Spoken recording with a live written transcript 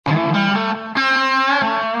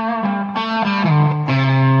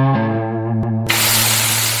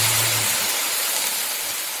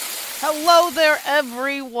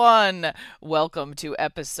everyone. Welcome to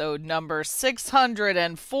episode number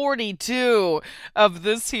 642 of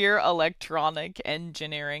this here electronic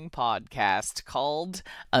engineering podcast called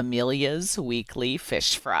Amelia's Weekly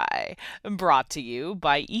Fish Fry, brought to you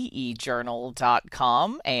by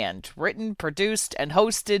eejournal.com and written, produced, and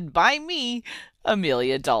hosted by me,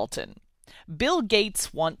 Amelia Dalton. Bill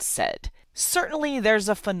Gates once said, "Certainly there's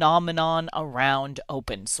a phenomenon around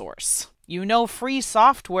open source. You know, free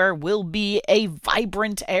software will be a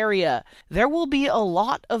vibrant area. There will be a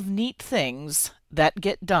lot of neat things that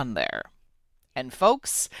get done there." And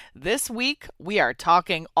folks, this week we are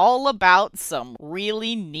talking all about some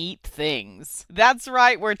really neat things. That's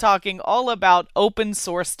right, we're talking all about open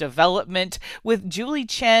source development with Julie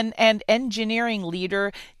Chen and engineering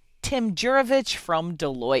leader Tim Juravich from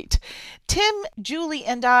Deloitte. Tim, Julie,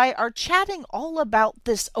 and I are chatting all about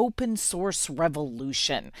this open source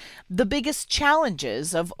revolution, the biggest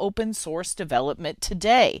challenges of open source development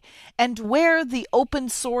today, and where the open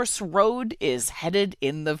source road is headed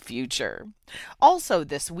in the future. Also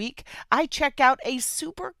this week, I check out a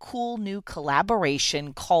super cool new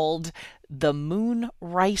collaboration called the Moon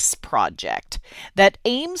Rice Project that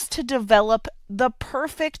aims to develop the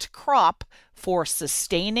perfect crop for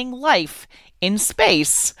sustaining life in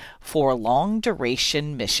space for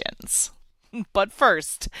long-duration missions. But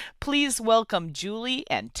first, please welcome Julie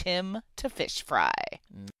and Tim to Fish Fry.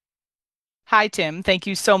 Hi, Tim. Thank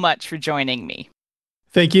you so much for joining me.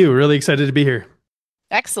 Thank you. Really excited to be here.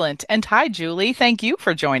 Excellent. And hi, Julie. Thank you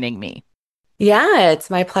for joining me. Yeah,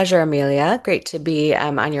 it's my pleasure, Amelia. Great to be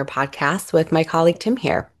on your podcast with my colleague Tim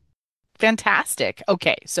here. Fantastic.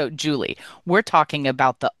 Okay, so Julie, we're talking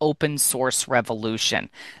about the open source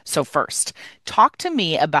revolution. So first, talk to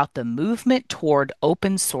me about the movement toward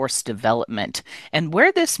open source development and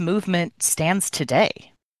where this movement stands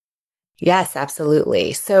today. Yes,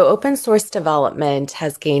 absolutely. So open source development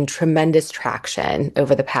has gained tremendous traction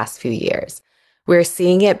over the past few years. We're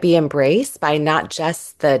seeing it be embraced by not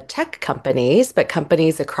just the tech companies, but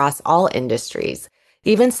companies across all industries,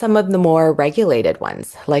 even some of the more regulated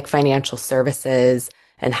ones like financial services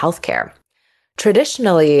and healthcare.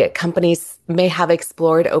 Traditionally, companies may have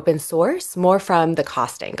explored open source more from the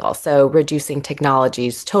cost angle, so reducing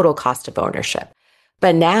technology's total cost of ownership.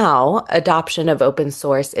 But now, adoption of open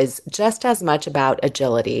source is just as much about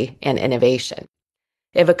agility and innovation.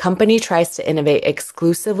 If a company tries to innovate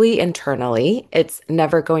exclusively internally, it's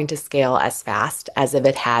never going to scale as fast as if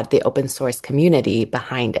it had the open source community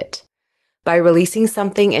behind it. By releasing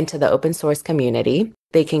something into the open source community,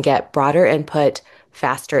 they can get broader input,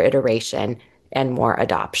 faster iteration, and more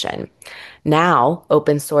adoption. Now,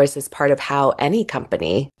 open source is part of how any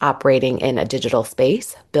company operating in a digital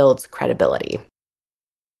space builds credibility.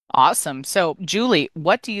 Awesome. So, Julie,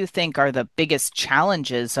 what do you think are the biggest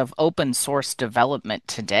challenges of open source development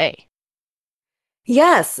today?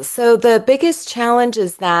 Yes. So the biggest challenge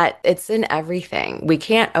is that it's in everything. We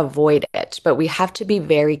can't avoid it, but we have to be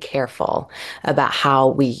very careful about how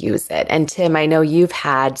we use it. And Tim, I know you've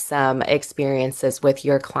had some experiences with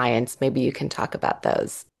your clients. Maybe you can talk about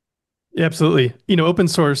those. Yeah, absolutely. Open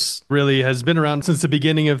source really has been around since the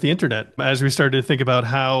beginning of the internet, as we started to think about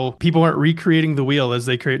how people aren't recreating the wheel as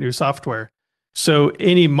they create new software. So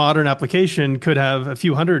any modern application could have a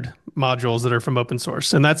few hundred modules that are from open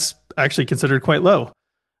source, and that's actually considered quite low.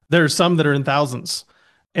 There are some that are in thousands.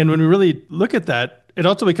 And when we really look at that, it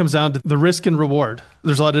ultimately comes down to the risk and reward.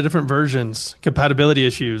 There's a lot of different versions, compatibility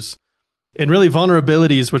issues, and really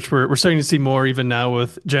vulnerabilities, which we're starting to see more even now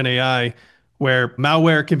with Gen AI, where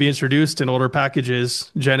malware can be introduced in older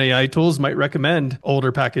packages. Gen AI tools might recommend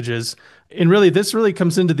older packages. And really, this really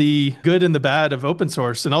comes into the good and the bad of open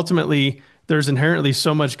source. And ultimately, there's inherently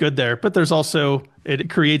so much good there, but there's also,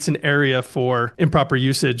 it creates an area for improper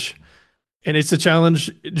usage. And it's a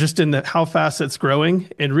challenge just in how fast it's growing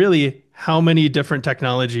and really how many different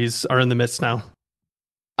technologies are in the midst now.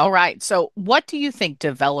 All right. So, what do you think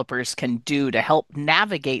developers can do to help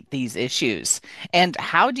navigate these issues? And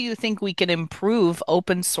how do you think we can improve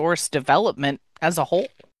open source development as a whole?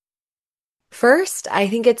 First, I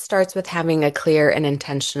think it starts with having a clear and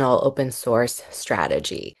intentional open source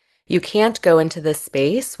strategy. You can't go into this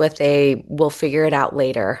space with a we'll figure it out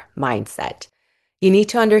later mindset. You need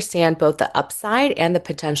to understand both the upside and the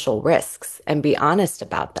potential risks and be honest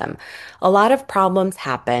about them. A lot of problems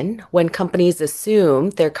happen when companies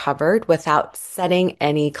assume they're covered without setting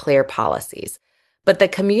any clear policies. But the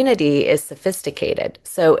community is sophisticated.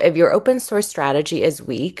 So if your open source strategy is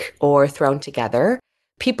weak or thrown together,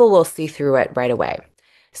 people will see through it right away.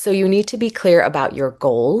 So you need to be clear about your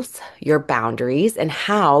goals, your boundaries, and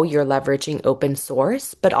how you're leveraging open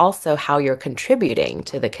source, but also how you're contributing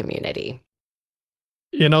to the community.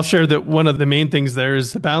 And I'll share that one of the main things there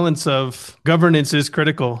is the balance of governance is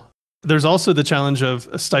critical. There's also the challenge of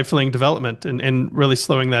stifling development and really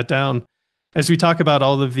slowing that down. As we talk about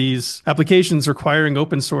all of these applications requiring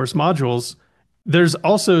open source modules, there's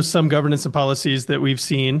also some governance and policies that we've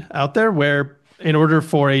seen out there where in order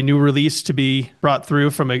for a new release to be brought through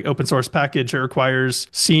from an open source package, it requires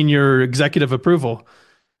senior executive approval.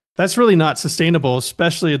 That's really not sustainable,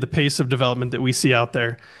 especially at the pace of development that we see out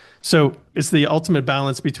there. So it's the ultimate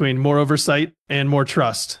balance between more oversight and more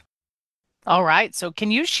trust. All right. So, can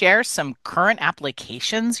you share some current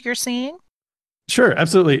applications you're seeing? Sure,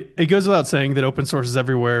 absolutely. It goes without saying that open source is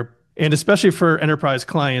everywhere. And especially for enterprise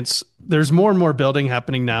clients, there's more and more building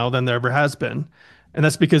happening now than there ever has been. And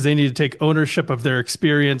that's because they need to take ownership of their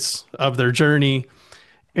experience, of their journey.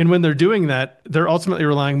 And when they're doing that, they're ultimately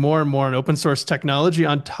relying more and more on open source technology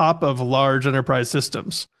on top of large enterprise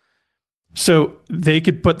systems. So they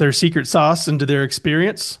could put their secret sauce into their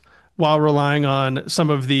experience while relying on some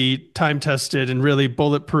of the time tested and really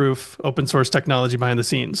bulletproof open source technology behind the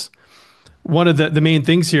scenes. One of the main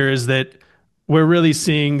things here is that we're really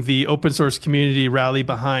seeing the open source community rally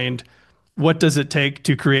behind what does it take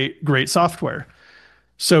to create great software.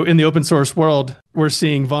 So in the open source world, we're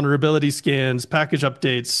seeing vulnerability scans, package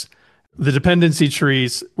updates, the dependency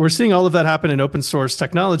trees. We're seeing all of that happen in open source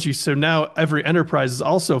technology. So now every enterprise is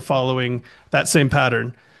also following that same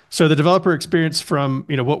pattern. So the developer experience from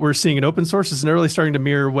what we're seeing in open source is really starting to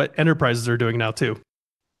mirror what enterprises are doing now too.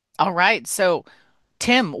 All right. So,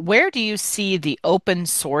 Tim, where do you see the open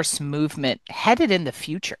source movement headed in the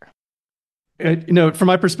future? From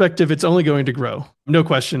my perspective, it's only going to grow. No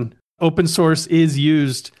question. Open source is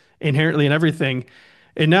used inherently in everything.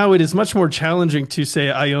 And now it is much more challenging to say,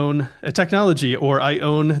 I own a technology or I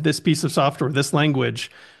own this piece of software, this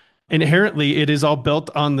language. Inherently, it is all built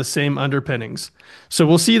on the same underpinnings. So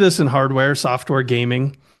we'll see this in hardware, software,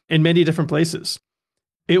 gaming, in many different places.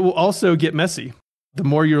 It will also get messy. The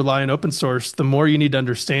more you rely on open source, the more you need to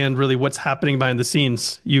understand really what's happening behind the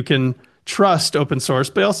scenes. You can trust open source,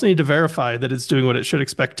 but you also need to verify that it's doing what it should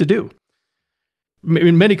expect to do.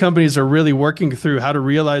 Many companies are really working through how to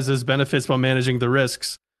realize those benefits while managing the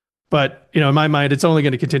risks. But, in my mind, it's only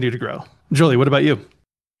going to continue to grow. Julie, what about you?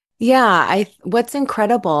 Yeah, what's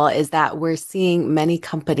incredible is that we're seeing many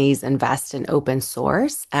companies invest in open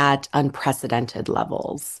source at unprecedented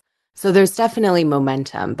levels. So there's definitely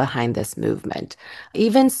momentum behind this movement.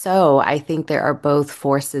 Even so, I think there are both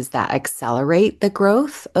forces that accelerate the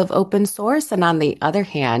growth of open source, and on the other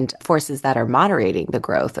hand, forces that are moderating the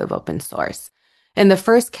growth of open source. In the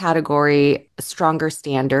first category, stronger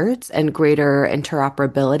standards and greater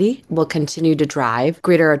interoperability will continue to drive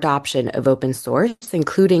greater adoption of open source,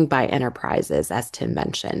 including by enterprises, as Tim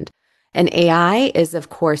mentioned. And AI is, of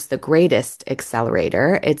course, the greatest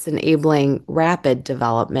accelerator. It's enabling rapid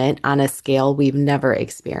development on a scale we've never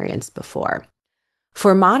experienced before.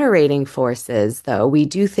 For moderating forces, though, we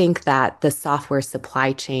do think that the software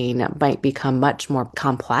supply chain might become much more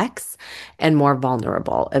complex and more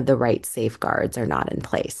vulnerable if the right safeguards are not in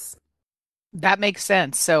place. That makes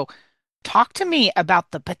sense. So, talk to me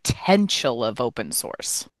about the potential of open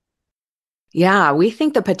source. Yeah, we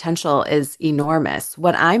think the potential is enormous.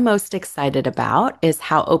 What I'm most excited about is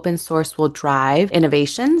how open source will drive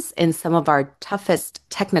innovations in some of our toughest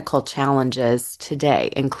technical challenges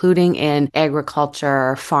today, including in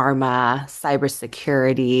agriculture, pharma,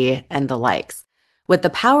 cybersecurity, and the likes. With the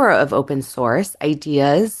power of open source,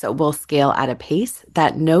 ideas will scale at a pace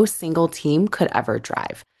that no single team could ever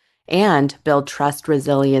drive and build trust,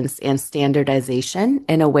 resilience, and standardization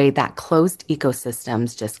in a way that closed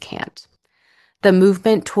ecosystems just can't. The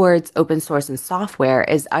movement towards open source and software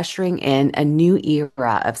is ushering in a new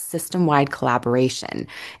era of system-wide collaboration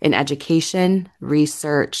in education,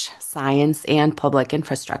 research, science, and public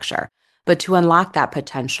infrastructure. But to unlock that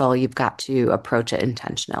potential, you've got to approach it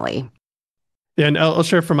intentionally. Yeah, and I'll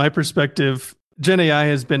share from my perspective, Gen AI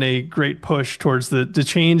has been a great push towards the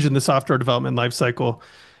change in the software development lifecycle.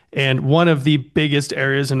 And one of the biggest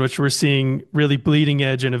areas in which we're seeing really bleeding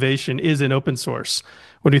edge innovation is in open source.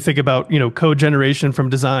 When we think about, code generation from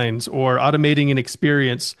designs or automating an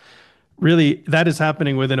experience, really that is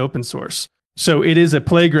happening within open source. So it is a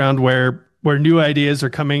playground where new ideas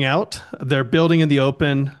are coming out, they're building in the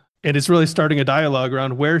open, and it's really starting a dialogue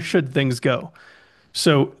around where should things go.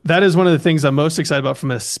 So that is one of the things I'm most excited about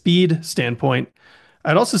from a speed standpoint.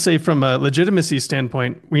 I'd also say from a legitimacy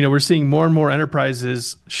standpoint, we're seeing more and more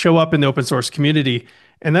enterprises show up in the open source community,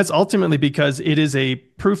 and that's ultimately because it is a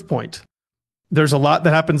proof point. There's a lot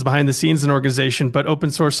that happens behind the scenes in an organization, but open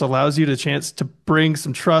source allows you the chance to bring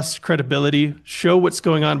some trust, credibility, show what's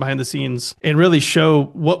going on behind the scenes, and really show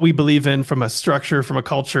what we believe in from a structure, from a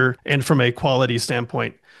culture, and from a quality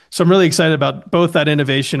standpoint. So I'm really excited about both that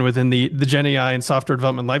innovation within the Gen AI and software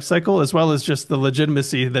development lifecycle, as well as just the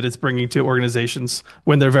legitimacy that it's bringing to organizations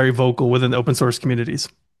when they're very vocal within the open source communities.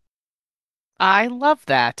 I love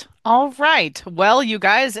that. All right. Well, you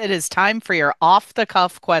guys, it is time for your off the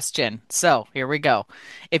cuff question. So here we go.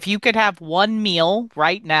 If you could have one meal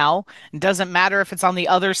right now, it doesn't matter if it's on the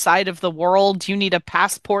other side of the world, you need a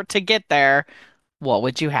passport to get there, what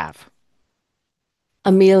would you have?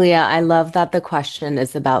 Amelia, I love that the question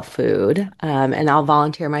is about food, and I'll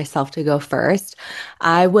volunteer myself to go first.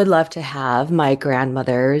 I would love to have my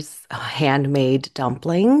grandmother's handmade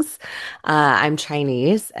dumplings. I'm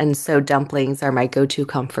Chinese, and so dumplings are my go-to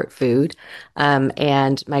comfort food.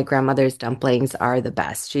 And my grandmother's dumplings are the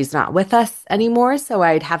best. She's not with us anymore, so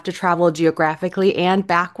I'd have to travel geographically and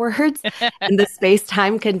backwards in the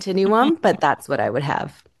space-time continuum, but that's what I would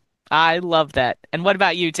have. I love that. And what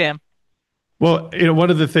about you, Tim? Well,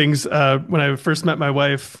 one of the things when I first met my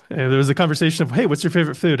wife, there was a conversation of, "Hey, what's your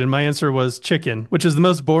favorite food?" And my answer was chicken, which is the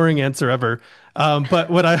most boring answer ever.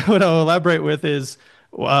 But what I'll elaborate with is,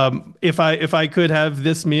 if I could have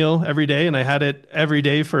this meal every day, and I had it every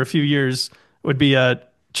day for a few years, would be a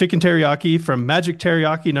chicken teriyaki from Magic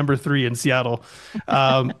Teriyaki #3 in Seattle.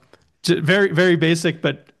 Um, very very basic,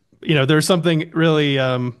 but there's something really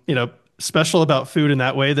special about food in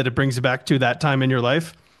that way that it brings you back to that time in your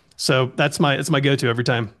life. So it's my go-to every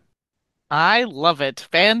time. I love it.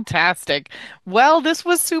 Fantastic. Well, this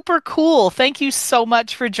was super cool. Thank you so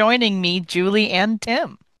much for joining me, Julie and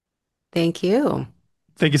Tim. Thank you.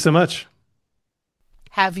 Thank you so much.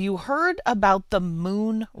 Have you heard about the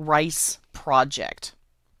Moon Rice Project?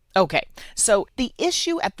 Okay, so the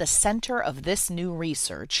issue at the center of this new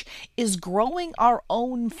research is growing our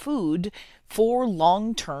own food for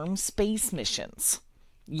long-term space missions.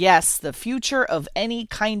 Yes, the future of any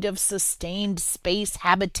kind of sustained space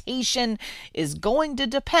habitation is going to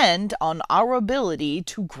depend on our ability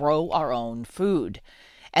to grow our own food.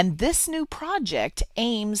 And this new project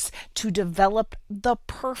aims to develop the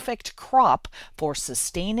perfect crop for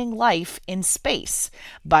sustaining life in space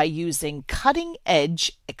by using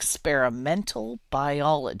cutting-edge experimental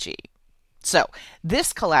biology. So,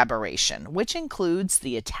 this collaboration, which includes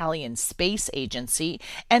the Italian Space Agency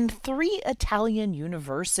and 3 Italian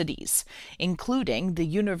universities, including the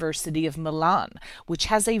University of Milan, which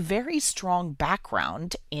has a very strong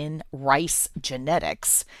background in rice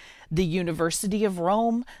genetics, the University of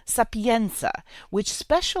Rome Sapienza, which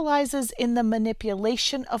specializes in the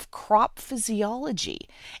manipulation of crop physiology,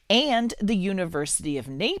 and the University of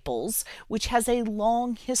Naples, which has a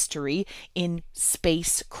long history in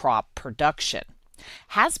space crop production,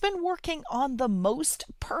 has been working on the most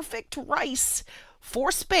perfect rice for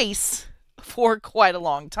space for quite a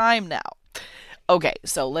long time now. Okay,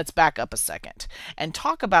 so let's back up a second and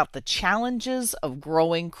talk about the challenges of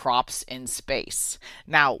growing crops in space.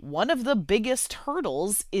 Now, one of the biggest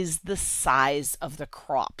hurdles is the size of the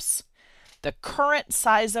crops. The current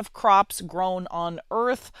size of crops grown on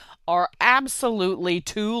Earth are absolutely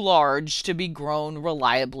too large to be grown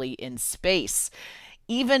reliably in space.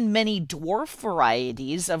 Even many dwarf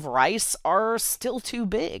varieties of rice are still too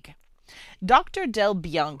big. Dr. Del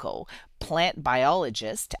Bianco, plant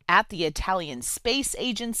biologist at the Italian Space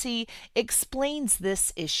Agency, explains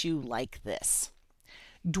this issue like this.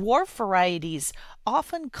 Dwarf varieties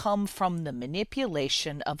often come from the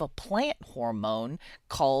manipulation of a plant hormone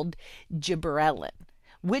called gibberellin,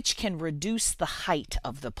 which can reduce the height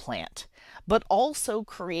of the plant, but also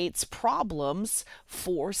creates problems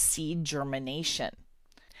for seed germination.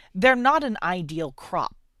 They're not an ideal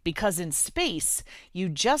crop because in space, you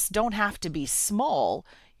just don't have to be small,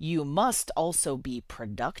 you must also be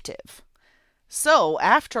productive. So,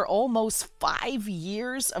 after almost 5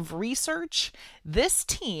 years of research, this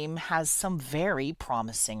team has some very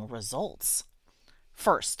promising results.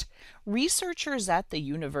 First, researchers at the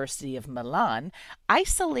University of Milan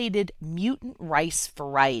isolated mutant rice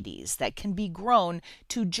varieties that can be grown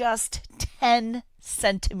to just 10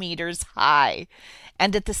 centimeters high.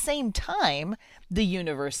 And at the same time, the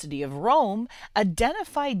University of Rome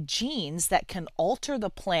identified genes that can alter the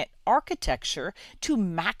plant architecture to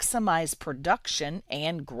maximize production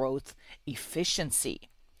and growth efficiency.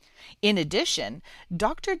 In addition,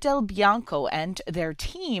 Dr. Del Bianco and their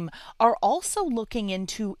team are also looking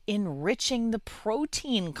into enriching the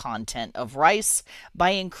protein content of rice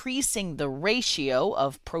by increasing the ratio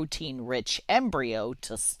of protein-rich embryo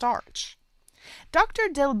to starch. Dr.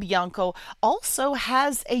 Del Bianco also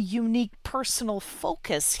has a unique personal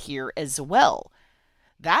focus here as well.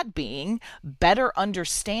 That being better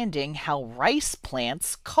understanding how rice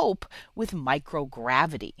plants cope with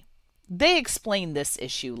microgravity. They explain this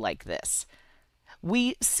issue like this.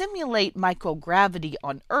 We simulate microgravity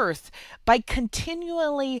on Earth by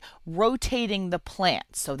continually rotating the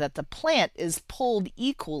plant so that the plant is pulled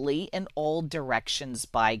equally in all directions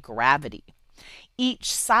by gravity.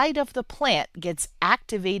 Each side of the plant gets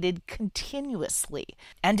activated continuously,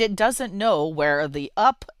 and it doesn't know where the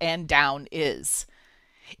up and down is.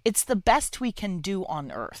 It's the best we can do on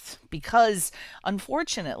Earth because,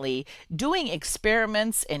 unfortunately, doing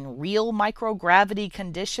experiments in real microgravity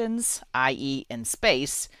conditions, i.e. in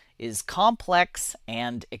space, is complex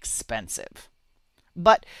and expensive.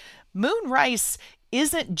 But moon rice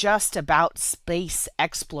isn't just about space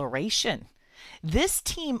exploration. This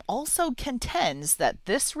team also contends that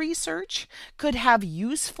this research could have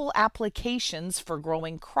useful applications for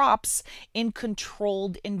growing crops in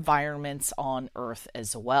controlled environments on Earth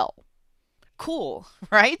as well. Cool,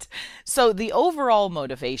 right? So the overall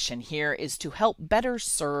motivation here is to help better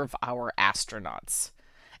serve our astronauts.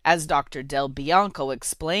 As Dr. Del Bianco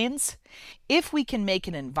explains, if we can make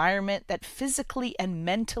an environment that physically and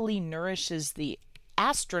mentally nourishes the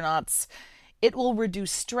astronauts, it will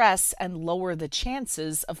reduce stress and lower the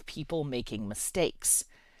chances of people making mistakes.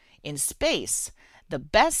 In space, the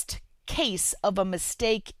best case of a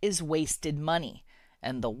mistake is wasted money,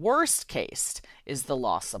 and the worst case is the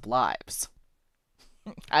loss of lives.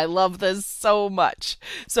 I love this so much.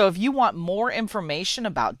 So if you want more information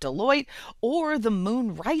about Deloitte or the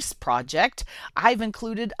Moon Rice Project, I've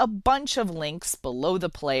included a bunch of links below the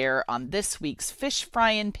player on this week's Fish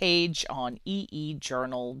Fryin' page on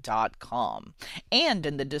eejournal.com and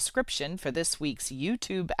in the description for this week's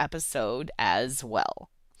YouTube episode as well.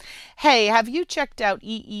 Hey, have you checked out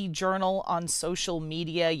EE Journal on social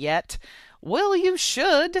media yet? Well, you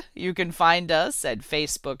should. You can find us at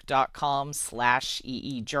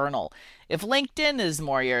facebook.com/EEJournal. If LinkedIn is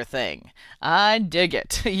more your thing, I dig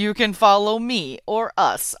it. You can follow me or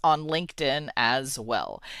us on LinkedIn as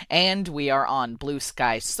well. And we are on Blue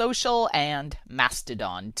Sky Social and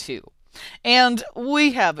Mastodon too. And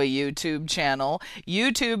we have a YouTube channel,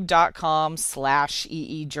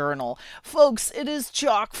 youtube.com/EEJournal. Folks, it is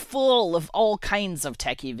chock full of all kinds of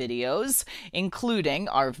techie videos, including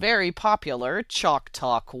our very popular Chalk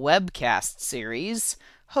Talk webcast series,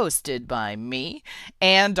 hosted by me,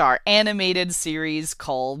 and our animated series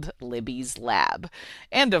called Libby's Lab.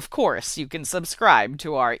 And of course, you can subscribe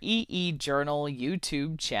to our EE Journal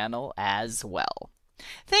YouTube channel as well.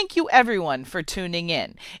 Thank you everyone for tuning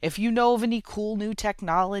in. If you know of any cool new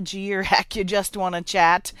technology or heck you just want to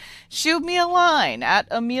chat, shoot me a line at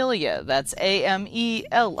Amelia, that's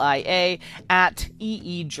AMELIA, at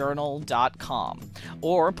eejournal.com,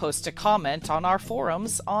 or post a comment on our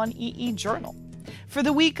forums on EE Journal. For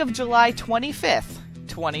the week of July 25th,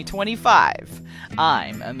 2025,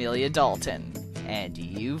 I'm Amelia Dalton, and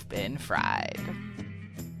you've been fried.